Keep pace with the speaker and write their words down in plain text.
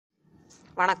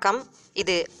வணக்கம்.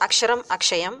 இது அக்ஷரம்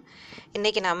அக்ஷயம்.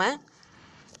 இன்றைக்கி நாம்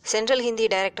சென்ட்ரல் ஹிந்தி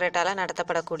டைரக்டரேட்டால்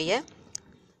நடத்தப்படக்கூடிய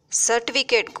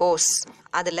சர்டிஃபிகேட் கோர்ஸ்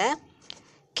அதில்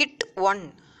Kit-1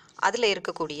 அதில்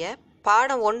இருக்கக்கூடிய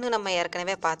பாடம் 1 நம்ம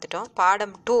ஏற்கனவே பார்த்துட்டோம்.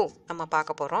 பாடம் 2 நம்ம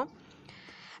பார்க்க போகிறோம்.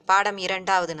 பாடம்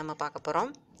 2வது நம்ம பார்க்க போகிறோம்.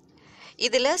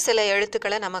 இதில் சில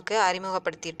எழுத்துக்களை நமக்கு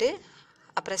அறிமுகப்படுத்திட்டு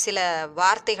அப்புறம் சில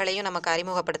வார்த்தைகளையும் நமக்கு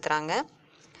அறிமுகப்படுத்துகிறாங்க.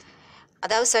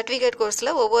 அதாவது சர்டிஃபிகேட்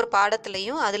கோர்ஸில் ஒவ்வொரு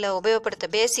பாடத்துலையும் அதில் உபயோகப்படுத்த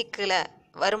பேசிக்கில்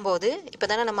வரும்போது இப்போ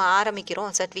தானே நம்ம ஆரம்பிக்கிறோம்,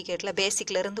 சர்டிஃபிகேட்டில்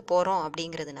பேசிக்லேருந்து போகிறோம்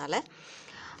அப்படிங்கிறதுனால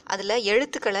அதில்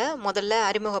எழுத்துக்களை முதல்ல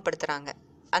அறிமுகப்படுத்துகிறாங்க.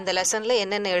 அந்த லெசனில்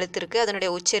என்னென்ன எழுத்து இருக்குது, அதனுடைய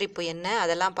உச்சரிப்பு என்ன,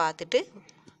 அதெல்லாம் பார்த்துட்டு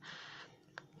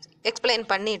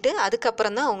எக்ஸ்பிளைன் பண்ணிவிட்டு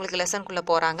அதுக்கப்புறம் தான் உங்களுக்கு லெசனுக்குள்ளே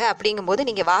போகிறாங்க. அப்படிங்கும்போது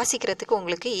நீங்கள் வாசிக்கிறதுக்கு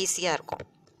உங்களுக்கு ஈஸியாக இருக்கும்.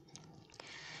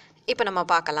 இப்போ நம்ம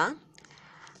பார்க்கலாம்.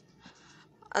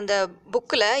 அந்த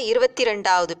புக்கில்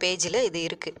 22வது பேஜில் இது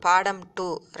இருக்குது. பாடம்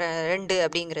 2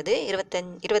 அப்படிங்கிறது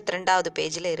 22வது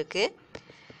பேஜில் இருக்குது.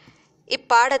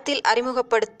 இப்பாடத்தில்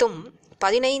அறிமுகப்படுத்தும்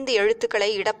 15 எழுத்துக்களை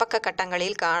இடப்பக்க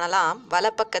கட்டங்களில் காணலாம்.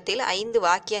 வலப்பக்கத்தில் 5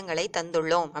 வாக்கியங்களை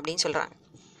தந்துள்ளோம் அப்படின்னு சொல்கிறாங்க.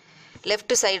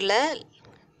 லெஃப்ட் சைடில்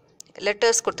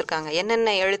லெட்டர்ஸ் கொடுத்துருக்காங்க,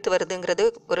 என்னென்ன எழுத்து வருதுங்கிறது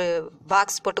ஒரு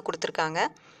பாக்ஸ் போட்டு கொடுத்துருக்காங்க.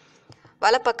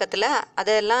 வலப்பக்கத்தில்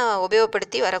அதெல்லாம்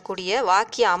உபயோகப்படுத்தி வரக்கூடிய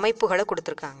வாக்கிய அமைப்புகளை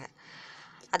கொடுத்துருக்காங்க.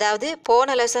 அதாவது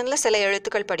போன லெசனில் சில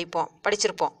எழுத்துக்கள்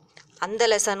படிச்சிருப்போம். அந்த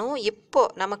லெசனும்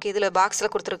இப்போது நமக்கு இதில்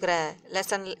பாக்ஸில் கொடுத்துருக்கிற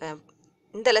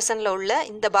இந்த லெசனில் உள்ள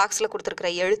இந்த பாக்ஸில் கொடுத்துருக்கிற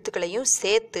எழுத்துக்களையும்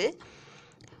சேர்த்து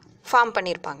ஃபார்ம்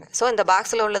பண்ணியிருப்பாங்க. ஸோ இந்த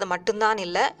பாக்ஸில் உள்ளது மட்டும்தான்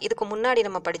இல்லை, இதுக்கு முன்னாடி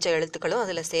நம்ம படித்த எழுத்துக்களும்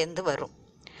அதில் சேர்ந்து வரும்.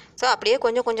 ஸோ அப்படியே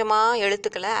கொஞ்சம் கொஞ்சமாக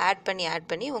எழுத்துக்களை ஆட்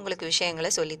பண்ணி உங்களுக்கு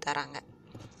விஷயங்களை சொல்லித்தராங்க,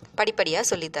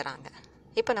 படிப்படியாக சொல்லித்தராங்க.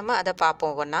 இப்போ நம்ம அதை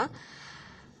பார்ப்போம் ஒவ்வொன்றா.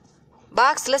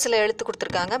 பாக்ஸில் சில எழுத்து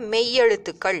கொடுத்துருக்காங்க,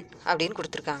 மெய்யெழுத்துக்கள் அப்படின்னு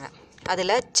கொடுத்துருக்காங்க.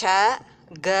 அதில் ச,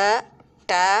 க,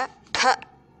 ட, ட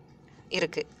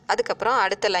இருக்குது. அதுக்கப்புறம்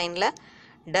அடுத்த லைனில்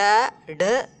ட, ட,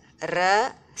 ர,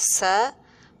 ச,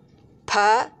 ப,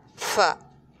 ஃப.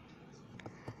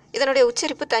 இதனுடைய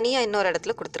உச்சரிப்பு தனியாக இன்னொரு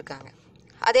இடத்துல கொடுத்துருக்காங்க.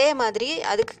 அதே மாதிரி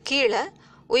அதுக்கு கீழே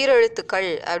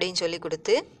உயிரெழுத்துக்கள் அப்படின்னு சொல்லி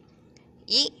கொடுத்து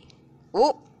இ, உ,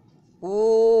 ஊ,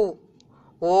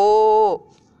 ஓ,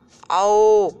 ஔ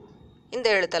இந்த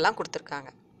எழுத்தெல்லாம் கொடுத்துருக்காங்க.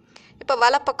 இப்போ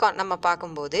வலப்பக்கம் நம்ம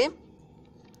பார்க்கும்போது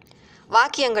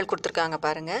வாக்கியங்கள் கொடுத்துருக்காங்க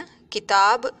பாருங்கள்.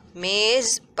 கிதாப்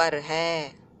மேஸ் பர் ஹை,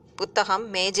 புத்தகம்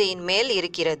மேஜையின் மேல்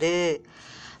இருக்கிறது.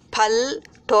 பல்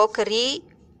டோக்கரி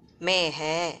மே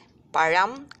ஹை,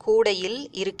 பழம் கூடையில்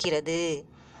இருக்கிறது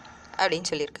அப்படின்னு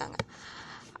சொல்லியிருக்காங்க.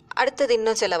 அடுத்தது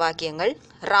இன்னும் சில வாக்கியங்கள்.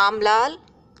 ராம்லால்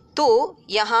தூ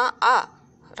யஹா ஆ,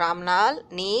 ராம்லால்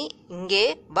நீ இங்கே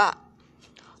வா.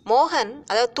 மோகன்,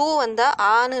 அதாவது தூ வந்தால்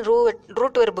ஆன்னு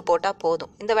ரூட் வெர்பு போட்டால்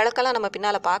போதும். இந்த விளக்கெல்லாம் நம்ம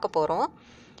பின்னால் பார்க்க போகிறோம்.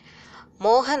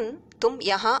 மோகன் தும்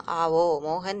யஹா ஆவோ,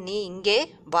 மோகன் நீ இங்கே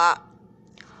வா.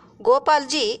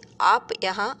 கோபால்ஜி ஆப்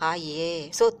யஹா ஆயே.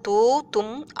 ஸோ தூ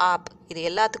தும் ஆப் இது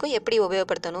எல்லாத்துக்கும் எப்படி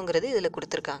உபயோகப்படுத்தணுங்கிறது இதில்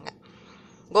கொடுத்துருக்காங்க.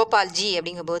 கோபால்ஜி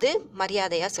அப்படிங்கும்போது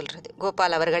மரியாதையாக சொல்கிறது,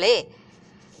 கோபால் அவர்களே.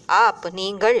 ஆப்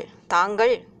நீங்கள்,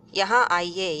 தாங்கள், யஹா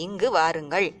ஆயே இங்கு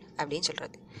வாருங்கள் அப்படின்னு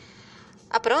சொல்கிறது.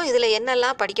 அப்புறம் இதில்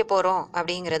என்னெல்லாம் படிக்க போகிறோம்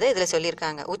அப்படிங்கிறத இதில்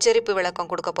சொல்லியிருக்காங்க. உச்சரிப்பு விளக்கம்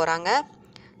கொடுக்க போகிறாங்க,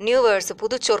 நியூ வேர்ட்ஸ்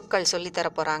புது சொற்கள் சொல்லித்தர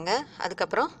போகிறாங்க.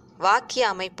 அதுக்கப்புறம் வாக்கிய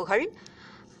அமைப்புகள்,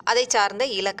 அதை சார்ந்த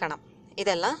இலக்கணம்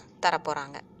இதெல்லாம்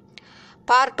தரப்போகிறாங்க.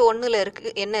 பார்ட் 1ல்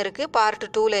என்ன இருக்குது, பார்ட்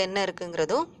 2ல் என்ன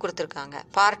இருக்குங்கிறதும் கொடுத்துருக்காங்க.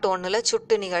 பார்ட் 1ல்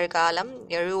சுட்டு நிகழ்காலம்,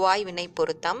 எழுவாய் வினை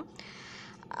பொருத்தம்,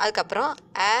 அதுக்கப்புறம்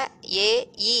அ, ஏ,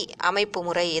 இ அமைப்பு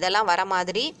முறை இதெல்லாம் வர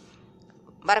மாதிரி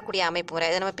வரக்கூடிய அமைப்பு முறை.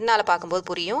 இதை நம்ம பின்னால் பார்க்கும்போது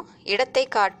புரியும். இடத்தை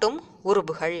காட்டும்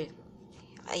உருபுகள்,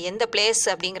 எந்த பிளேஸ்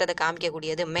அப்படிங்கிறத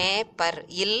காமிக்கக்கூடியது. மே, பர்,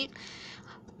 இல்,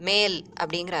 மேல்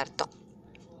அப்படிங்கிற அர்த்தம்.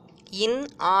 இன்,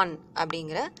 ஆன்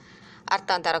அப்படிங்கிற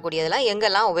அர்த்தம் தரக்கூடியதெல்லாம்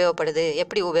எங்கெல்லாம் உபயோகப்படுது,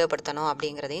 எப்படி உபயோகப்படுத்தணும்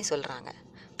அப்படிங்கிறதையும் சொல்கிறாங்க.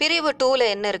 பிரிவு 2ல்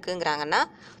என்ன இருக்குங்கிறாங்கன்னா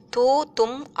தூ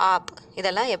தும் ஆப்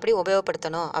இதெல்லாம் எப்படி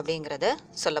உபயோகப்படுத்தணும் அப்படிங்கிறத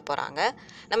சொல்ல போகிறாங்க.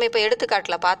 நம்ம இப்போ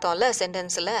எடுத்துக்காட்டில் பார்த்தோம்ல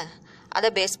சென்டென்ஸில், அதை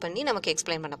பேஸ் பண்ணி நமக்கு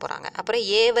எக்ஸ்பிளைன் பண்ண போகிறாங்க. அப்புறம்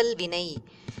ஏவல் வினை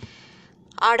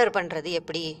ஆர்டர் பண்ணுறது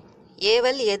எப்படி,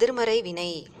 ஏவல் எதிர்மறை வினை,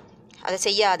 அதை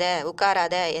செய்யாத,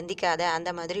 உட்காராத, எந்திக்காத அந்த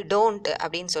மாதிரி டோன்ட்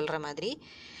அப்படின்னு சொல்கிற மாதிரி.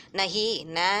 நஹி,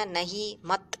 ந, நஹி,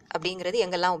 மத் அப்படிங்கிறது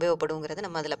எங்கெல்லாம் உபயோகப்படுங்கிறது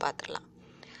நம்ம அதில் பார்த்துடலாம்.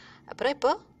 அப்புறம்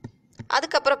இப்போது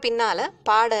அதுக்கப்புறம் பின்னால்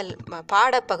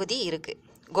பாடப்பகுதி இருக்குது.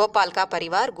 கோபால் கா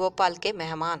பரிவார், கோபால் கே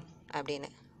மெஹமான் அப்படின்னு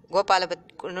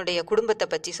கோபாலனுடைய குடும்பத்தை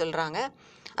பற்றி சொல்கிறாங்க.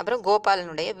 அப்புறம்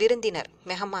கோபாலனுடைய விருந்தினர்,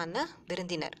 மெஹமான்னா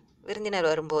விருந்தினர்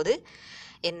வரும்போது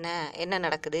என்ன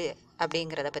நடக்குது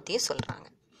அப்படிங்கிறத பற்றியும் சொல்கிறாங்க.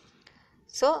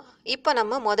 ஸோ இப்போ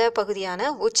நம்ம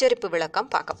பகுதியான உச்சரிப்பு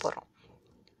விளக்கம் பார்க்க போகிறோம்.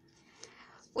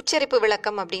 உச்சரிப்பு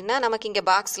விளக்கம் அப்படின்னா நமக்கு இங்கே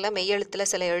பாக்ஸில் மெய்யெழுத்தில்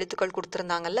சில எழுத்துக்கள்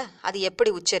கொடுத்துருந்தாங்கல்ல, அது எப்படி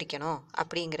உச்சரிக்கணும்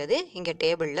அப்படிங்கிறது இங்கே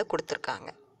டேபிளில் கொடுத்துருக்காங்க.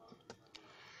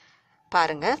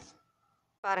 பாருங்க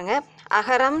பாருங்க,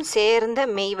 அகரம் சேர்ந்த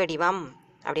மெய் வடிவம்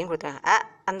அப்படின்னு கொடுத்துருக்காங்க.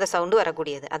 அந்த சவுண்டு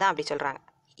வரக்கூடியது, அதான் அப்படி சொல்கிறாங்க.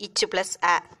 இச்சு ப்ளஸ்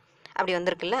அப்படி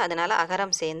வந்திருக்குல்ல, அதனால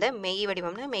அகரம் சேர்ந்த மெய்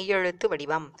வடிவம்னா மெய்யெழுத்து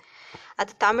வடிவம்.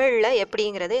 அது தமிழில்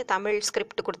எப்படிங்கிறது தமிழ்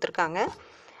ஸ்கிரிப்ட் கொடுத்துருக்காங்க,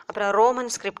 அப்புறம்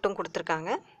ரோமன் ஸ்கிரிப்டும்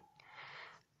கொடுத்துருக்காங்க.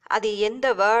 அது எந்த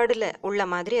வேர்டில் உள்ள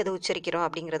மாதிரி அது உச்சரிக்கிறோம்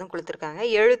அப்படிங்கிறதும் கொடுத்துருக்காங்க.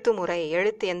 எழுத்து முறை,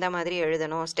 எழுத்து எந்த மாதிரி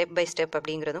எழுதணும் ஸ்டெப் பை ஸ்டெப்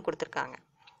அப்படிங்கிறதும் கொடுத்துருக்காங்க.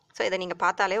 ஸோ இதை நீங்கள்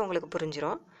பார்த்தாலே உங்களுக்கு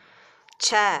புரிஞ்சிடும்.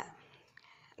 ச,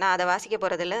 நான் அதை வாசிக்க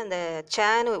போகிறதில்ல. அந்த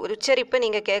சேன்னு உச்சரிப்பை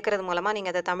நீங்கள் கேட்குறது மூலமாக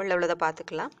நீங்கள் அதை தமிழில் உள்ளதை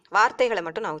பார்த்துக்கலாம். வார்த்தைகளை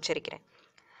மட்டும் நான் உச்சரிக்கிறேன்.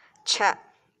 ச,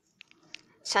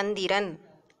 சந்திரன்,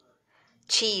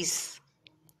 சீஸ்,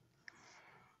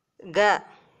 க,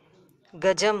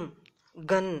 கஜம்,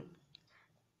 கன்,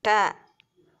 ட,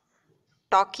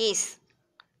 டாக்கீஸ்,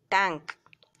 டேங்க்,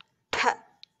 ட,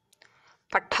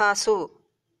 பட்டாசு,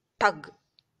 டக்.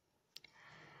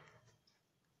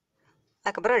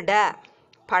 அதுக்கப்புறம் ட,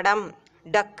 படம்,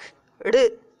 டக், டு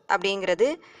அப்படிங்கிறது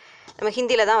நம்ம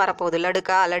ஹிந்தியில் தான் வரப்போகுது.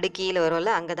 லடுக்கா லடுக்கியில்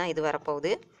வரும்ல, அங்கே தான் இது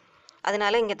வரப்போகுது.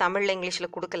 அதனால இங்கே தமிழில்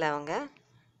இங்கிலீஷில் கொடுக்கல அவங்க.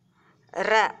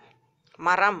 ர,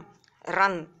 மரம்,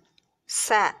 ரன், ச,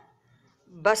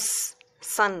 பஸ்,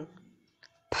 சன்,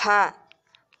 ப,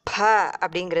 ப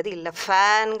அப்படிங்கிறது இல்லை,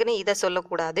 ஃபேனுங்கன்னு இதை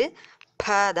சொல்லக்கூடாது, ப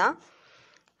தான்.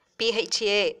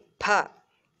 PHA, ப.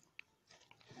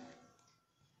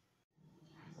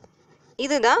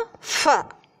 இதுதான் ஃப,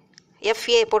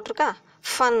 FA போட்டிருக்கா,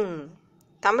 ஃபன்.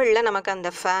 தமிழில் நமக்கு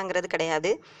அந்த ஃபங்கிறது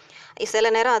கிடையாது. சில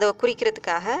நேரம் அதை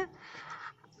குறிக்கிறதுக்காக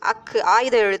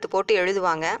ஆயுத எழுத்து போட்டு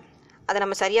எழுதுவாங்க, அதை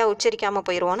நம்ம சரியாக உச்சரிக்காமல்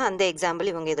போயிடுவோன்னு அந்த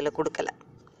எக்ஸாம்பிள் இவங்க இதில் கொடுக்கல.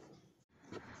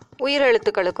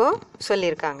 உயிரெழுத்துக்களுக்கும்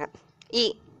சொல்லியிருக்காங்க. இ,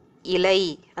 இலை,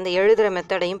 அந்த எழுதுகிற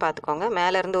மெத்தடையும் பார்த்துக்கோங்க.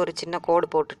 மேலேருந்து ஒரு சின்ன கோடு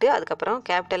போட்டுட்டு அதுக்கப்புறம்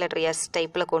கேபிட்டல் லெட்டர் எஸ்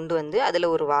டைப்பில் கொண்டு வந்து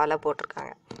அதில் ஒரு வாழை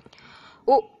போட்டிருக்காங்க.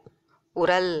 உ,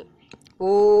 உரல்,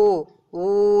 ஊ,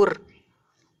 ஊர்,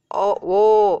 ஓ,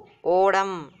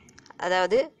 ஓடம்,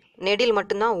 அதாவது நெடில்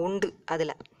மட்டும்தான் உண்டு,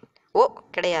 அதில் ஓ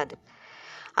கிடையாது.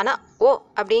 ஆனால் ஓ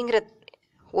அப்படிங்கிற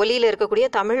ஒலியில் இருக்கக்கூடிய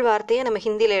தமிழ் வார்த்தையை நம்ம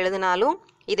ஹிந்தியில் எழுதினாலும்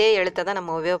இதே எழுத்தை தான்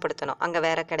நம்ம உபயோகப்படுத்தணும், அங்கே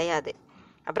வேறு கிடையாது.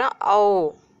 அப்புறம் ஔ,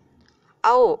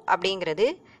 ஔ அப்படிங்கிறது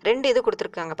ரெண்டு இது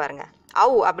கொடுத்துருக்காங்க பாருங்கள். ஔ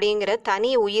அப்படிங்கிற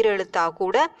தனி உயிரெழுத்தாக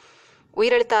கூட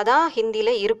உயிரெழுத்தாக தான்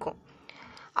ஹிந்தியில் இருக்கும்.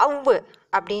 ஔ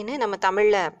அப்படின்னு நம்ம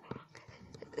தமிழில்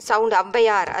சவுண்டு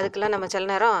ஔவையார், அதுக்கெல்லாம் நம்ம சில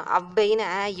நேரம் ஔவைன்னு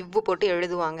இவ்வு போட்டு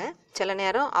எழுதுவாங்க, சில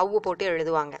நேரம் ஔவு போட்டு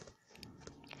எழுதுவாங்க.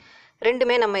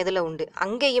 ரெண்டுமே நம்ம இதில் உண்டு.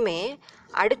 அங்கேயுமே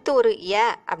அடுத்து ஒரு ஏ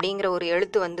அப்படிங்கிற ஒரு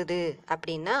எழுத்து வந்தது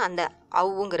அப்படின்னா அந்த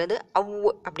ஔவுங்கிறது ஔ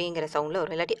அப்படிங்கிற சவுண்டில்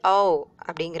வரும், இல்லாட்டி ஓ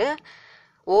அப்படிங்கிற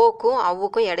ஓக்கும்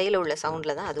அவ்வுக்கும் இடையில உள்ள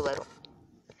சவுண்டில் தான் அது வரும்.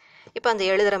 இப்போ அந்த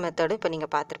எழுதுகிற மெத்தடும் இப்போ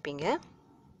நீங்கள் பார்த்துருப்பீங்க.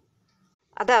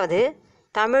 அதாவது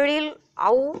தமிழில்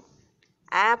ஔ,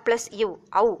 ஆ ப்ளஸ் இவ்,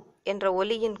 ஔ என்ற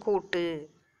ஒலியின் கூட்டு,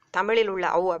 தமிழில் உள்ள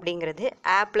ஔ அப்படிங்கிறது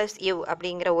ஆ ப்ளஸ் இவ்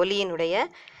அப்படிங்கிற ஒலியினுடைய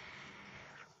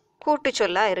கூட்டு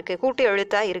சொல்லாக இருக்குது, கூட்டு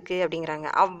எழுத்தாக இருக்குது அப்படிங்கிறாங்க.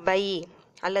 ஔவை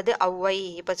அல்லது ஔவை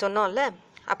இப்போ சொன்னோம்ல,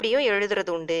 அப்படியும்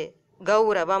எழுதுறது உண்டு.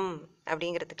 கௌரவம்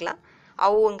அப்படிங்கிறதுக்கெலாம்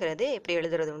ஔங்கிறது இப்படி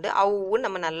எழுதுறது உண்டு. ஔன்னு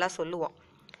நம்ம நல்லா சொல்லுவோம்.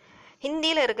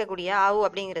 ஹிந்தியில் இருக்கக்கூடிய ஔ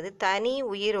அப்படிங்கிறது தனி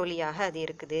உயிர் ஒலியாக அது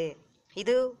இருக்குது.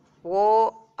 இது ஓ,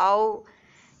 ஔ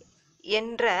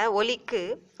என்ற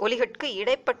ஒலிகளுக்கு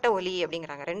இடைப்பட்ட ஒலி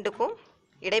அப்படிங்கிறாங்க. ரெண்டுக்கும்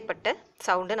இடைப்பட்ட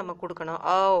சவுண்டை நம்ம கொடுக்கணும்,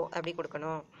 ஓ அப்படி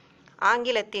கொடுக்கணும்.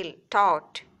 ஆங்கிலத்தில்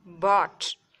டாட், பாட்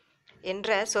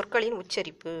என்ற சொற்களின்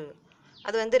உச்சரிப்பு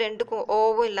அது ரெண்டுக்கும்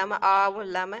ஓவும் இல்லாமல் ஆவும்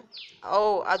இல்லாமல் ஓ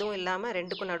அதுவும் இல்லாமல்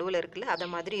ரெண்டுக்கும் நடுவில் இருக்குல்ல, அதை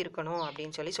மாதிரி இருக்கணும்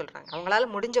அப்படின்னு சொல்கிறாங்க. அவங்களால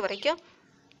முடிஞ்ச வரைக்கும்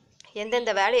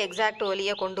எந்தெந்த வேலை எக்ஸாக்ட்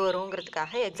ஒலியை கொண்டு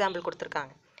வருங்கிறதுக்காக எக்ஸாம்பிள்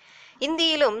கொடுத்துருக்காங்க.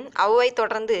 இந்தியிலும் ஔவை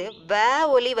தொடர்ந்து வ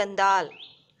ஒலி வந்தால்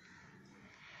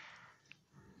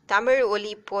தமிழ்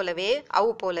ஒலி போலவே ஔ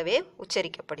போலவே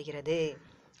உச்சரிக்கப்படுகிறது.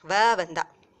 வ வந்தா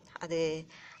அது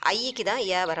ஐக்கு தான்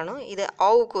ஏ வரணும், இது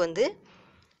ஔவுக்கு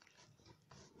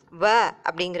வ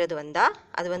அப்படிங்கிறது வந்தால்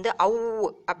அது ஔ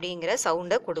அப்படிங்கிற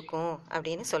சவுண்டை கொடுக்கும்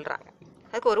அப்படின்னு சொல்கிறாங்க.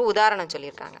 அதுக்கு ஒரு உதாரணம்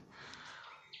சொல்லியிருக்காங்க.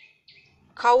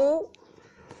 கௌ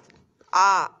ஆ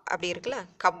அப்படி இருக்குல்ல,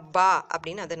 கப்பா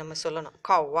அப்படின்னு அதை நம்ம சொல்லணும்,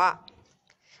 கவ்வா.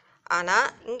 ஆனால்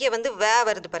இங்கே வ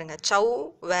வருது பாருங்கள், சௌ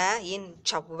வ இன்,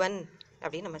 சௌவன்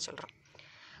அப்படின்னு நம்ம சொல்கிறோம்.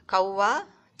 கவ்வா,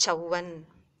 சௌவன்.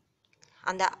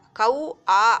 அந்த கௌ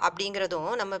ஆ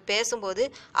அப்படிங்கிறதும் நம்ம பேசும்போது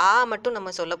ஆ மட்டும்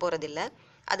நம்ம சொல்ல போகிறதில்ல,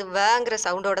 அது வேங்கிற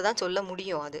சவுண்டோட தான் சொல்ல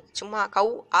முடியும். அது சும்மா கௌ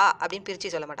ஆ அப்படின்னு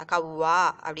பிரித்து சொல்ல மாட்டான், கவ்வா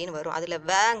அப்படின்னு வரும். அதில்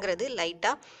வேங்கிறது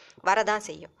லைட்டாக வரதான்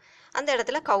செய்யும். அந்த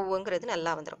இடத்துல கவ்வுங்கிறது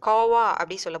நல்லா வந்துடும். கௌவா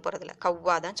அப்படி சொல்ல போகிறதில்ல,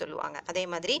 கவ்வா தான் சொல்லுவாங்க. அதே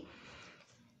மாதிரி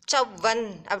சவ்வன்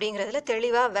அப்படிங்கிறதுல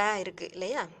தெளிவாக வே இருக்குது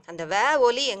இல்லையா? அந்த வே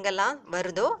ஒலி எங்கெல்லாம்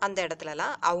வருதோ அந்த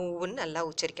இடத்துலலாம் அவுன்னு நல்லா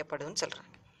உச்சரிக்கப்படும்னு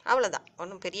சொல்கிறாங்க. அவ்வளோதான்,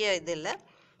 ஒன்றும் பெரிய இது இல்லை,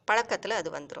 பழக்கத்தில் அது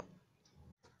வந்துடும்.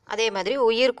 அதே மாதிரி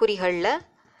உயிர்குறிகளில்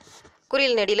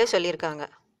குறில் நெடியில் சொல்லியிருக்காங்க.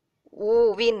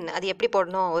 ஊவின் அது எப்படி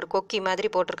போடணும், ஒரு கொக்கி மாதிரி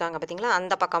போட்டிருக்காங்க பார்த்தீங்களா,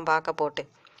 அந்த பக்கம் பார்க்க போட்டு.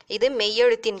 இது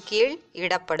மெய்யெழுத்தின் கீழ்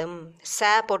இடப்படும். ச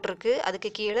போட்டிருக்கு, அதுக்கு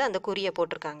கீழே அந்த குறியை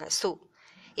போட்டிருக்காங்க சு.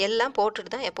 எல்லாம்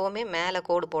போட்டுட்டு தான் எப்போவுமே மேலே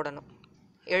கோடு போடணும்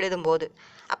எழுதும்போது.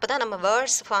 அப்போ தான் நம்ம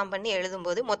வேர்ட்ஸ் ஃபார்ம் பண்ணி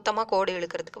எழுதும்போது மொத்தமாக கோடு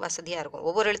இழுக்கிறதுக்கு வசதியாக இருக்கும்.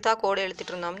 ஒவ்வொரு எழுத்தாக கோடு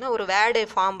எழுதிட்டு இருந்தோம்னா ஒரு வேர்டு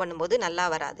ஃபார்ம் பண்ணும்போது நல்லா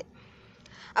வராது.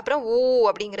 அப்புறம் ஊ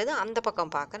அப்படிங்கிறது அந்த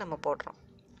பக்கம் பார்க்க நம்ம போடுறோம்.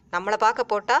 நம்மளை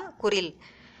பார்க்க போட்டால் குறில்,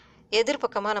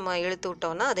 எதிர்பக்கமாக நம்ம இழுத்து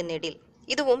விட்டோம்னா அது நெடில்.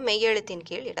 இதுவும் மெய்யெழுத்தின்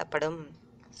கீழ் இடப்படும்.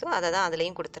 ஸோ அதை தான்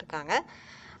அதுலேயும் கொடுத்துருக்காங்க.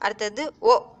 அடுத்தது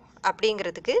ஓ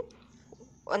அப்படிங்கிறதுக்கு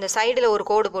அந்த சைடில் ஒரு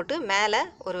கோடு போட்டு மேலே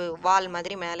ஒரு வால்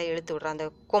மாதிரி மேலே இழுத்து விட்றோம், அந்த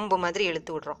கொம்பு மாதிரி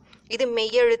இழுத்து விட்றோம். இது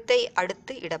மெய்யெழுத்தை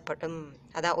அடுத்து இடப்படும்.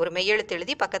 அதான் ஒரு மெய்யெழுத்து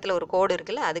எழுதி பக்கத்தில் ஒரு கோடு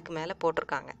இருக்குல்ல, அதுக்கு மேலே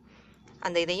போட்டிருக்காங்க.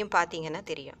 அந்த இதையும் பார்த்தீங்கன்னா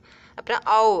தெரியும். அப்புறம்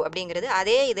ஔ அப்படிங்கிறது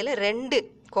அதே இதில் 2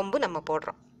 கொம்பு நம்ம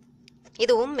போடுறோம்.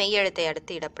 இதுவும் மெய்யெழுத்தை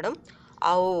அடுத்து இடப்படும்.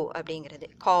 ஔ அப்படிங்கிறது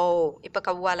கௌ. இப்போ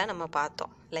கவ்வால நம்ம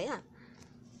பார்த்தோம் இல்லையா?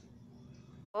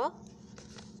 இப்போ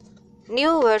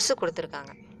நியூ வேர்ட்ஸு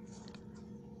கொடுத்துருக்காங்க.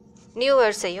 நியூ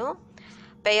வேர்ட்ஸையும்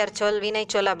பெயர் சொல்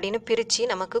வினைச்சொல் அப்படின்னு பிரித்து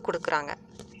நமக்கு கொடுக்குறாங்க.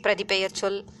 பிரதிபெயர்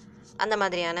சொல் அந்த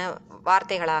மாதிரியான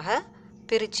வார்த்தைகளாக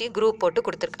பிரித்து குரூப் போட்டு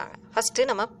கொடுத்துருக்காங்க. ஃபஸ்ட்டு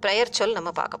நம்ம பெயர் சொல்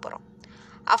நம்ம பார்க்க போகிறோம்.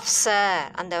 அஃப்சர்,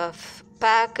 அந்த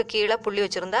பேக்கு கீழே புள்ளி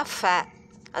வச்சுருந்தா ஃப,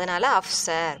 அதனால்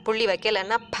அஃப்சர். புள்ளி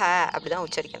வைக்கலைன்னா ப அப்படி தான்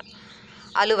உச்சரிக்கணும்.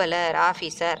 அலுவலர்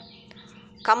ஆஃபீஸர்.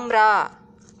 கம்ரா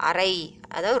அறை,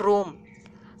 அதாவது ரூம்.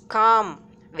 காம்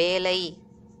வேலை.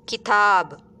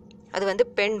 கிதாப் அது வந்து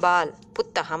பெண்பால்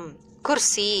புத்தகம்.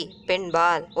 குர்சி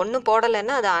பெண்பால், ஒன்றும்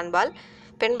போடலைன்னா அது ஆண்பால்,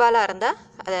 பெண்பாலாக இருந்தால்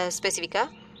அதை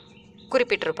ஸ்பெசிஃபிக்காக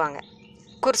குறிப்பிட்டிருப்பாங்க.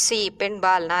 குர்சி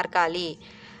பெண்பால் நாற்காலி.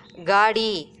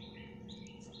 காடி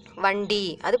வண்டி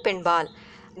அது பெண்பால்.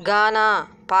 கானா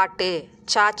பாட்டு.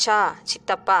 சாச்சா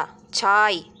சித்தப்பா.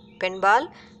 சாய் பெண்பால்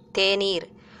தேநீர்.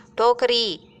 டோக்கரி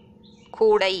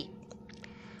கூடை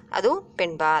அதுவும்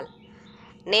பெண்பால்.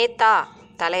 நேதா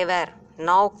தலைவர்.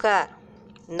 நௌக்கர்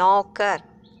நௌக்கர்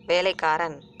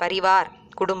வேலைக்காரன். பரிவார்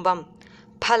குடும்பம்.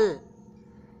 பல்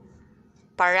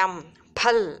பழம்.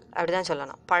 பல் அப்படி தான்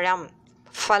சொல்லணும், பழம்.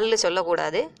 ஃபல்லு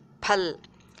சொல்லக்கூடாது, பல்.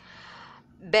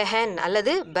 பெஹன்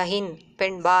அல்லது பஹின்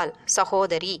பெண்பால்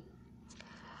சகோதரி.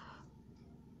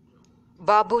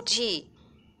 பாபுஜி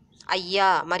ஐயா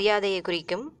மரியாதையை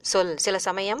குறிக்கும் சொல், சில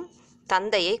சமயம்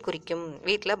தந்தையை குறிக்கும்.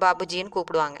 வீட்டில் பாபுஜின்னு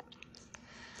கூப்பிடுவாங்க.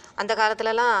 அந்த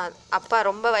காலத்துலலாம் அப்பா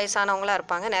ரொம்ப வயசானவங்களாக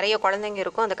இருப்பாங்க, நிறைய குழந்தைங்க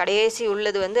இருக்கும். அந்த கடைசி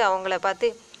உள்ளது வந்து அவங்கள பார்த்து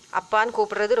அப்பான்னு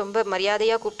கூப்பிட்றது ரொம்ப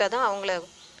மரியாதையாக கூப்பிட்டா தான் அவங்கள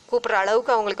கூப்பிட்ற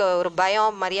அளவுக்கு அவங்களுக்கு ஒரு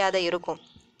பயம் மரியாதை இருக்கும்.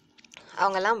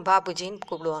 அவங்கெல்லாம் பாபுஜின்னு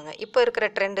கூப்பிடுவாங்க. இப்போ இருக்கிற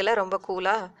ட்ரெண்டில் ரொம்ப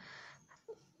கூலாக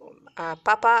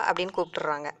பாப்பா அப்படின்னு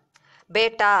கூப்பிட்டுறாங்க.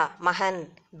 பேட்டா மகன்.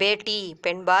 பேட்டி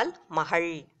பெண்பால்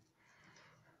மகள்.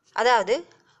 அதாவது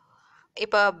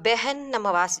இப்போ பெஹன் நம்ம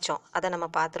வாசித்தோம், அதை நம்ம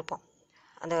பார்த்துருப்போம்.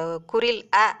 அந்த குறில்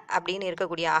அ அப்படின்னு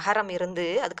இருக்கக்கூடிய அகரம் இருந்து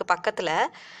அதுக்கு பக்கத்தில்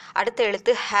அடுத்த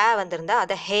எழுத்து ஹே வந்திருந்தா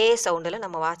அதை ஹே சவுண்டில்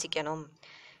நம்ம வாசிக்கணும்.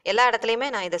 எல்லா இடத்துலையுமே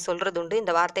நான் இதை சொல்கிறது உண்டு.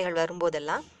 இந்த வார்த்தைகள்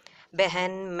வரும்போதெல்லாம்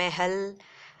பெஹன் மெஹல்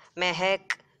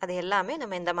மெஹக் அது எல்லாமே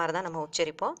நம்ம இந்த மாதிரி தான் நம்ம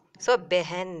உச்சரிப்போம். ஸோ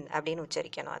பெஹன் அப்படின்னு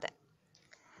உச்சரிக்கணும்.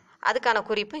 அதுக்கான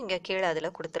குறிப்பு இங்கே கீழே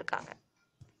அதில் கொடுத்துருக்காங்க.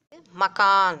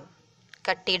 மகான்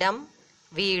கட்டிடம்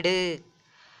வீடு.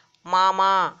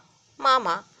 மாமா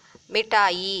மாமா.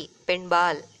 மிட்டாயி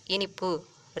பெண்பால் இனிப்பு.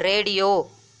 ரேடியோ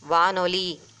வானொலி.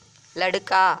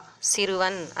 லடுக்கா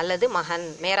சிறுவன் அல்லது மகன்.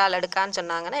 மேரா லடுக்கான்னு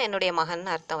சொன்னாங்கன்னா என்னுடைய மகன்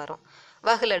அர்த்தம் வரும்.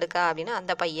 வகு லடுக்கா அப்படின்னா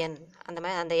அந்த பையன். அந்த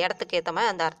மாதிரி அந்த இடத்துக்கு ஏற்ற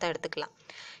மாதிரி அந்த அர்த்தம் எடுத்துக்கலாம்.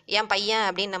 என் பையன்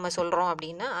அப்படின்னு நம்ம சொல்கிறோம்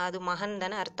அப்படின்னா அது மகன்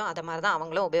தானே அர்த்தம். அதை மாதிரி தான்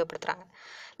அவங்களும் உபயோகப்படுத்துகிறாங்க.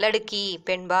 லடுக்கி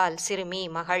பெண்பால் சிறுமி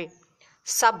மகள்.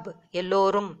 சப்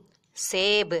எல்லோரும்.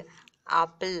 சேப்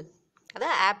ஆப்பிள்,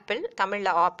 அதான் ஆப்பிள்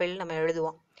தமிழில் ஆப்பிள் நம்ம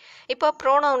எழுதுவோம். இப்போ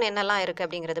ப்ரோனவுன் என்னெல்லாம் இருக்குது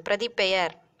அப்படிங்கிறது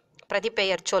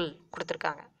பிரதிப்பெயர் சொல்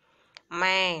கொடுத்துருக்காங்க.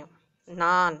 மே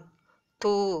நான்.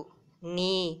 தூ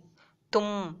நீ.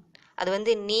 தும் அது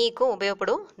வந்து நீக்கும்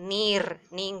உபயோகப்படும். நீர்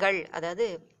நீங்கள், அதாவது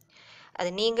அது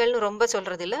நீங்கள்னு ரொம்ப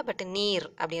சொல்கிறது இல்லை, பட் நீர்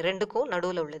அப்படி ரெண்டுக்கும்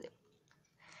நடுவில் உள்ளது.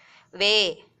 வே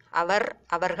அவர்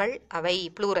அவர்கள் அவை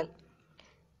ப்ளூரல்.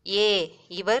 ஏ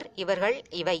இவர் இவர்கள்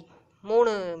இவை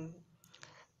 3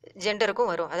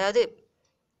 ஜெண்டருக்கும் வரும். அதாவது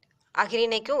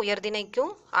அகிரிணைக்கும்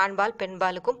உயர்திணைக்கும் ஆண்பால்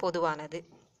பெண்பாலுக்கும் பொதுவானது.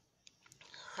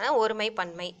 ஆனால் ஒருமை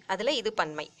பன்மை, அதில் இது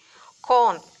பன்மை.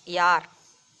 கோன் யார்.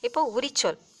 இப்போ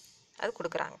உரிச்சொல் அது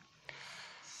கொடுக்குறாங்க.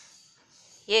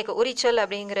 உரிச்சொல்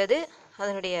அப்படிங்கிறது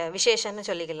அதனுடைய விசேஷன்னு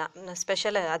சொல்லிக்கலாம்,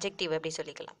 ஸ்பெஷல் அஜெக்டிவ் அப்படி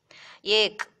சொல்லிக்கலாம்.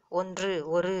 ஏக் ஒன்று,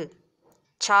 ஒரு.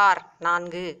 சார்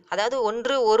நான்கு. அதாவது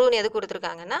ஒன்று ஒருன்னு எது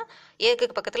கொடுத்துருக்காங்கன்னா,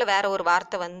 ஏக்குக்கு பக்கத்தில் வேற ஒரு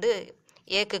வார்த்தை வந்து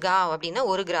ஏக்கு காவ் அப்படின்னா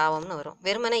ஒரு கிராவம்னு வரும்.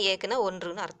 வெறுமனை ஏக்குன்னா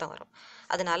ஒன்றுன்னு அர்த்தம் வரும்.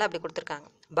 அதனால அப்படி கொடுத்துருக்காங்க.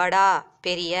 படா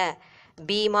பெரிய,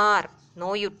 பீமார்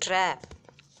நோயுற்ற,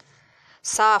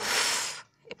 சாஃப்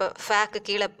இப்போ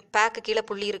பேக்கு கீழே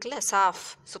புள்ளி இருக்குல்ல, சாஃப்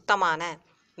சுத்தமான,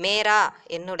 மேரா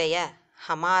என்னுடைய,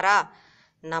 ஹமாரா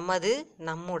நமது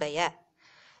நம்முடைய.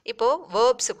 இப்போது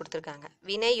வேர்ப்ஸ் கொடுத்துருக்காங்க,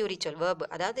 வினையுரி சொல் வேர்பு,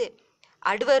 அதாவது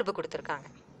அட்வர்பு கொடுத்துருக்காங்க.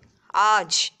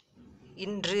 ஆஜ்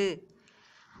இன்று,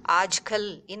 ஆஜ்கல்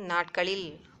இந்நாட்களில்,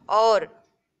 ஓர்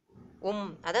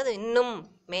அதாவது இன்னும்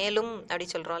மேலும் அப்படி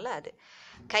சொல்கிறோம்ல அது.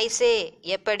 கைசே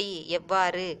எப்படி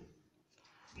எவ்வாறு,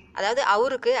 அதாவது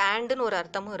அவருக்கு ஆண்டுன்னு ஒரு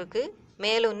அர்த்தமும் இருக்குது,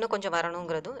 மேலும் இன்னும் கொஞ்சம்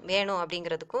வரணுங்கிறதும் வேணும்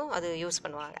அப்படிங்கிறதுக்கும் அது யூஸ்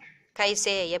பண்ணுவாங்க.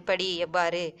 கைசே எப்படி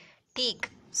எவ்வாறு, டீக்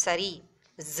சரி,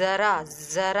 ஜரா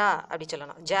ஜரா அப்படி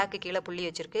சொல்லணும், ஜாக்கு கீழே புள்ளி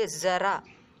வச்சிருக்கு, ஜரா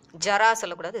ஜரா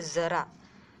சொல்லக்கூடாது, ஜரா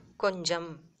கொஞ்சம்,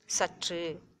 சற்று.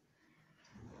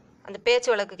 அந்த பேச்சு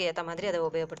வழக்குக்கு ஏற்ற மாதிரி அதை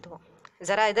உபயோகப்படுத்துவோம்.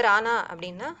 ஜரா எதிர் ஆனா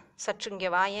அப்படின்னா சற்று இங்கே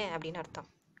வாயேன் அப்படின்னு அர்த்தம்.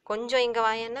 கொஞ்சம் இங்கே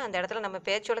வாயேன்னா அந்த இடத்துல நம்ம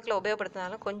பேச்சு வழக்கில்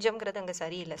உபயோகப்படுத்தினாலும் கொஞ்சம்ங்கிறது அங்கே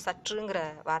சரியில்லை, சற்றுங்கிற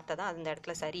வார்த்தை தான் அந்த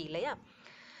இடத்துல சரி இல்லையா.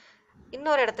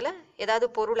 இன்னொரு இடத்துல ஏதாவது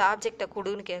பொருள் ஆப்ஜெக்டை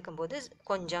கொடுன்னு கேட்கும்போது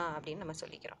கொஞ்சம் அப்படின்னு நம்ம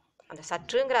சொல்லிக்கிறோம். அந்த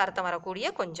சற்றுங்கிற அர்த்தம் வரக்கூடிய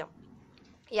கொஞ்சம்.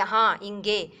 யஹா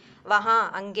இங்கே, வஹா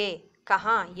அங்கே,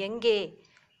 கஹா எங்கே,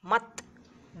 மத்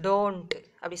டோன்ட்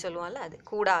அப்படி சொல்லுவோம்ல அது,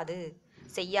 கூடாது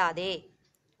செய்யாதே.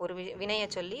 ஒரு வினையை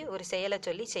சொல்லி ஒரு செயலை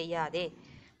சொல்லி செய்யாதே,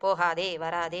 போகாதே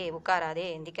வராதே உட்காராதே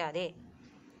எந்திக்காதே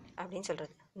அப்படின்னு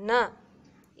சொல்கிறது. ந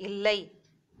இல்லை,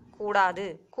 கூடாது.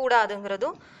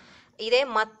 கூடாதுங்கிறதும் இதே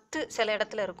மத்து சில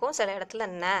இடத்துல இருக்கும், சில இடத்துல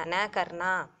ந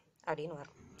கர்ணா அப்படின்னு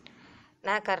வரும்.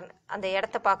 ந கர் அந்த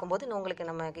இடத்த பார்க்கும்போது உங்களுக்கு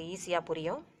நமக்கு ஈஸியாக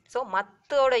புரியும். ஸோ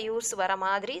மத்தோட யூஸ் வர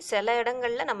மாதிரி சில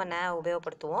இடங்களில் நம்ம ந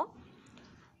உபயோகப்படுத்துவோம்,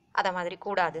 அதை மாதிரி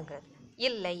கூடாதுங்கிறது.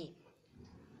 இல்லை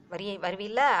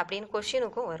வருவில்லை அப்படின்னு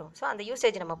கொஷினுக்கும் வரும். ஸோ அந்த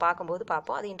யூசேஜ் நம்ம பார்க்கும்போது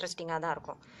பார்ப்போம், அது இன்ட்ரெஸ்டிங்காக தான்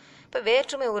இருக்கும். இப்போ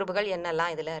வேற்றுமை உறுப்புகள்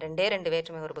என்னெல்லாம், இதில் ரெண்டு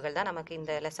வேற்றுமை உறுப்புகள் தான் நமக்கு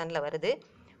இந்த லெசனில் வருது.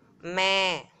 மே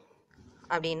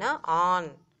அப்படின்னா ஆன்,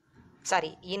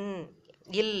 சாரி இன்,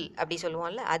 இல் அப்படி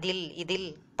சொல்லுவோம்ல, அதில் இதில்.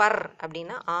 பர்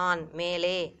அப்படின்னா ஆன்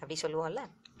மேலே அப்படி சொல்லுவோம்ல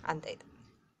அந்த இது.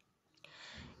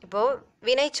 இப்போது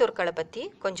வினை சொற்களை பற்றி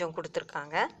கொஞ்சம்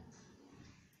கொடுத்துருக்காங்க.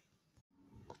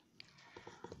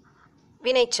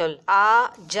 வினைச்சொல் ஆ,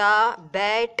 ஜா,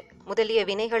 பேட் முதலிய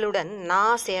வினைகளுடன் நா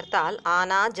சேர்த்தால்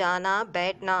ஆனா, ஜானா,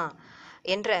 பேட்னா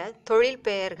என்ற தொழில்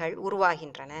பெயர்கள்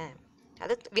உருவாகின்றன.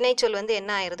 அது வினைச்சொல் வந்து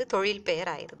என்ன ஆயிடுது, தொழில் பெயர்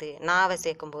ஆயிடுது நாவை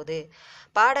சேர்க்கும்போது.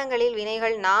 பாடங்களில்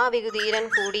வினைகள் நா விகுதியுடன்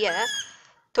கூடிய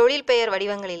தொழில் பெயர்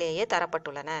வடிவங்களிலேயே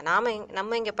தரப்பட்டுள்ளன.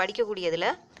 நம்ம இங்கே படிக்கக்கூடியதில்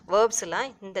வேர்ப்ஸ்லாம்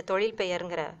இந்த தொழில்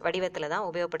பெயருங்கிற வடிவத்தில் தான்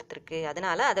உபயோகப்படுத்திருக்கு.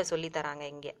 அதனால அதை சொல்லித்தராங்க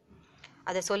இங்கே.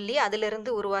 அதை சொல்லி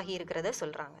அதிலிருந்து உருவாகி இருக்கிறத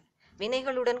சொல்கிறாங்க.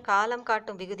 வினைகளுடன் காலம்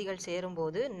காட்டும் விகுதிகள்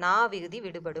சேரும்போது நா விகுதி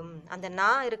விடுபடும். அந்த நா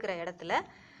இருக்கிற இடத்துல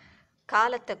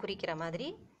காலத்தை குறிக்கிற மாதிரி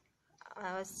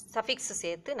சஃபிக்ஸ்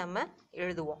சேர்த்து நம்ம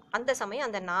எழுதுவோம். அந்த சமயம்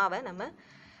அந்த நாவை நம்ம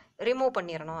ரிமூவ்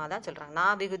பண்ணிடணும், அதான் சொல்கிறாங்க. நா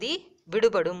விகுதி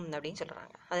விடுபடும் அப்படின்னு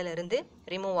சொல்கிறாங்க, அதிலிருந்து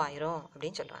ரிமூவ் ஆயிரும்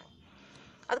அப்படின்னு சொல்கிறாங்க.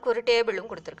 அதுக்கு ஒரு டேபிளும்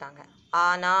கொடுத்துருக்காங்க.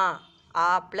 ஆனா, ஆ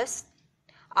ப்ளஸ்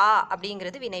ஆ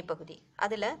அப்படிங்கிறது வினைப்பகுதி,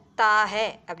 அதில் தாஹே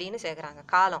அப்படின்னு சேர்க்குறாங்க,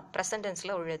 காலம்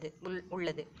ப்ரெசன்டென்ஸில்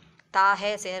உள்ளது. தாஹே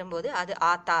சேரும்போது அது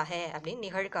ஆத்தாஹே அப்படின்னு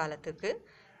நிகழ்காலத்துக்கு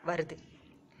வருது.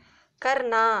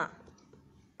 கர்னா,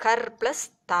 கர் ப்ளஸ்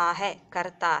தாஹே,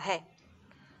 கர்த்தாஹே.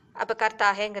 அப்போ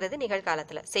கர்த்தாஹேங்கிறது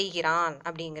நிகழ்காலத்தில் செய்கிறான்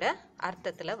அப்படிங்கிற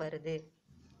அர்த்தத்தில் வருது.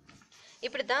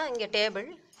 இப்படி தான் இங்கே டேபிள்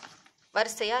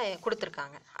வரிசையாக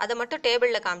கொடுத்துருக்காங்க. அதை மட்டும்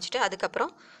டேபிளில் காமிச்சிட்டு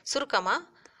அதுக்கப்புறம் சுருக்கமாக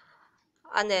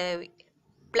அந்த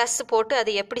ப்ளஸ் போட்டு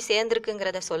அது எப்படி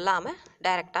சேர்ந்துருக்குங்கிறத சொல்லாமல்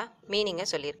டைரெக்டாக மீனிங்கை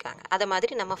சொல்லியிருக்காங்க. அதை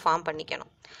மாதிரி நம்ம ஃபார்ம்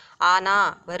பண்ணிக்கணும். ஆனா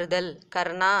வருதல்,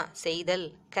 கர்னா செய்தல்,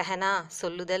 கஹனா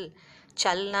சொல்லுதல்,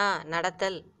 சல்னா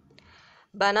நடத்தல்,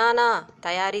 பனானா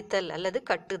தயாரித்தல் அல்லது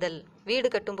கட்டுதல். வீடு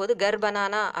கட்டும்போது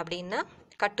கர்பனானா அப்படின்னா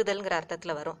கட்டுதல்ங்கிற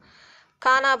அர்த்தத்தில் வரும்.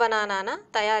 கானா பனானானா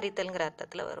தயாரித்தல்ங்கிற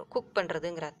அர்த்தத்தில் வரும், குக்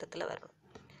பண்ணுறதுங்கிற அர்த்தத்தில் வரும்.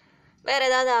 வேறு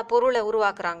ஏதாவது பொருளை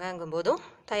உருவாக்குறாங்கங்கும் போதும்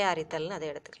தயாரித்தல்னு அதை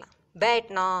எடுத்துக்கலாம்.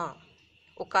 பேட்னா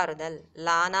உட்காருதல்,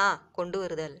 லானா கொண்டு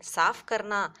வருதல், சாஃப்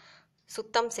கர்னா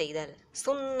சுத்தம் செய்தல்,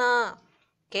 சுன்னா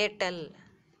கேட்டல்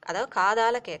அதாவது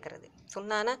காதால் கேட்குறது.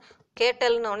 சுன்னானா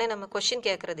கேட்டல்னு உடனே நம்ம கொஷின்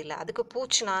கேட்குறது இல்லை, அதுக்கு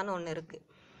பூச்னான்னு ஒன்று இருக்குது.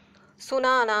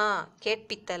 சுனானா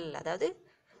கேட்பித்தல், அதாவது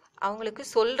அவங்களுக்கு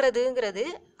சொல்கிறதுங்கிறது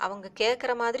அவங்க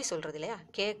கேட்குற மாதிரி சொல்கிறது இல்லையா,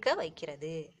 கேட்க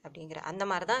வைக்கிறது அப்படிங்கிற அந்த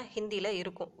மாதிரி தான் ஹிந்தியில்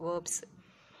இருக்கும் வேர்ப்ஸ்.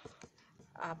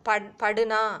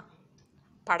 படுனா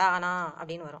படானா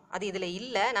அப்படின்னு வரும். அது இதில்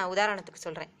இல்லை, நான் உதாரணத்துக்கு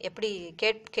சொல்கிறேன். எப்படி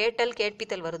கேட்டல்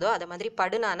கேட்பித்தல் வருதோ அதை மாதிரி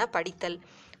படுனான படித்தல்,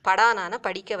 படானான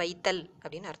படிக்க வைத்தல்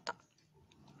அப்படின்னு அர்த்தம்.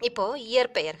 இப்போது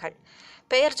இயற்பெயர்கள்,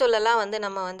 பெயர் சொல்லலாம்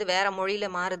நம்ம வேறு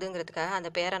மொழியில் மாறுதுங்கிறதுக்காக அந்த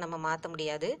பெயரை நம்ம மாற்ற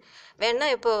முடியாது.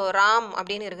 வேணால் இப்போது ராம்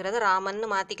அப்படின்னு இருக்கிறத ராமன்னு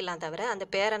மாற்றிக்கலாம், தவிர அந்த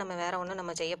பெயரை நம்ம வேறு ஒன்றும்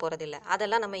நம்ம செய்ய போகிறதில்ல.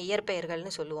 அதெல்லாம் நம்ம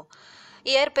இயற்பெயர்கள்னு சொல்லுவோம்.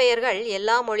 இயற்பெயர்கள்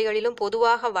எல்லா மொழிகளிலும்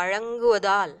பொதுவாக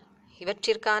வழங்குவதால்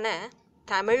இவற்றிற்கான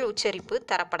தமிழ் உச்சரிப்பு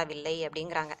தரப்படவில்லை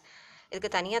அப்படிங்கிறாங்க. இதுக்கு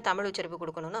தனியாக தமிழ் உச்சரிப்பு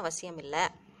கொடுக்கணும்னு அவசியம் இல்லை,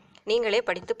 நீங்களே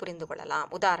படித்து புரிந்து கொள்ளலாம்.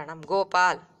 உதாரணம்,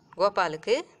 கோபால்,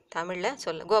 கோபாலுக்கு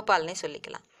தமிழில் கோபால்னே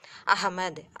சொல்லிக்கலாம்.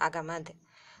 அகமது, அகமது.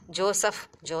 ஜோசப்,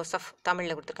 ஜோசப்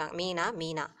தமிழில் கொடுத்துருக்காங்க. மீனா,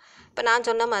 மீனா. இப்போ நான்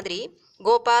சொன்ன மாதிரி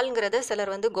கோபால்ங்கிறத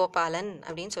சிலர் கோபாலன்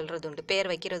அப்படின்னு சொல்கிறது உண்டு, பேர்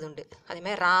வைக்கிறது உண்டு.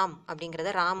 அதேமாதிரி ராம்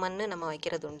அப்படிங்கிறத ராமன்னு நம்ம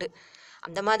வைக்கிறது உண்டு.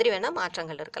 அந்த மாதிரி வேணால்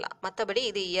மாற்றங்கள் இருக்கலாம். மற்றபடி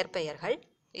இது இயற்பெயர்கள்.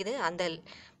 இது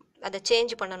அதை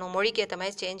சேஞ்ச் பண்ணணும், மொழிக்கு ஏற்ற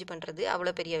மாதிரி சேஞ்ச் பண்ணுறது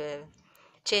அவ்வளோ பெரிய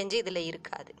சேஞ்சு இதில்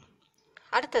இருக்காது.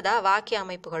 அடுத்ததாக வாக்கிய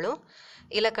அமைப்புகளும்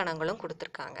இலக்கணங்களும்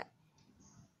கொடுத்துருக்காங்க.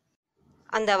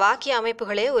 அந்த வாக்கிய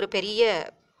அமைப்புகளே ஒரு பெரிய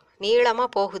நீளமாக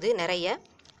போகுது நிறைய.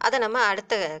 அதை நம்ம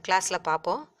அடுத்த கிளாஸில்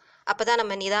பார்ப்போம். அப்போ தான்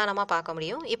நம்ம நிதானமாக பார்க்க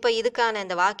முடியும். இப்போ இதுக்கான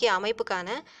இந்த வாக்கிய அமைப்புக்கான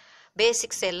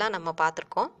பேசிக்ஸ் எல்லாம் நம்ம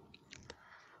பார்த்துருக்கோம்.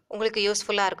 உங்களுக்கு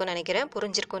யூஸ்ஃபுல்லாக இருக்கும்னு நினைக்கிறேன்,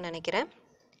 புரிஞ்சிருக்கும்னு நினைக்கிறேன்,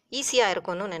 ஈஸியாக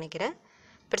இருக்கும்னு நினைக்கிறேன்.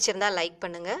 பிடிச்சிருந்தால் லைக்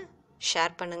பண்ணுங்கள்,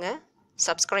 ஷேர் பண்ணுங்கள்,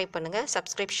 சப்ஸ்கிரைப் பண்ணுங்கள்.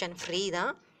 சப்ஸ்கிரிப்ஷன் ஃப்ரீ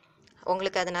தான்,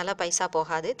 உங்களுக்கு அதனால் பைசா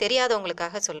போகாது.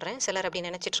 தெரியாதவங்களுக்காக சொல்கிறேன், சிலர் அப்படி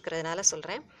நினச்சிட்ருக்கிறதுனால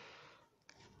சொல்கிறேன்.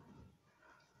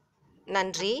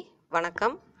 நன்றி,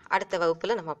 வணக்கம். அடுத்த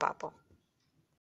வகுப்பில் நம்ம பார்ப்போம்.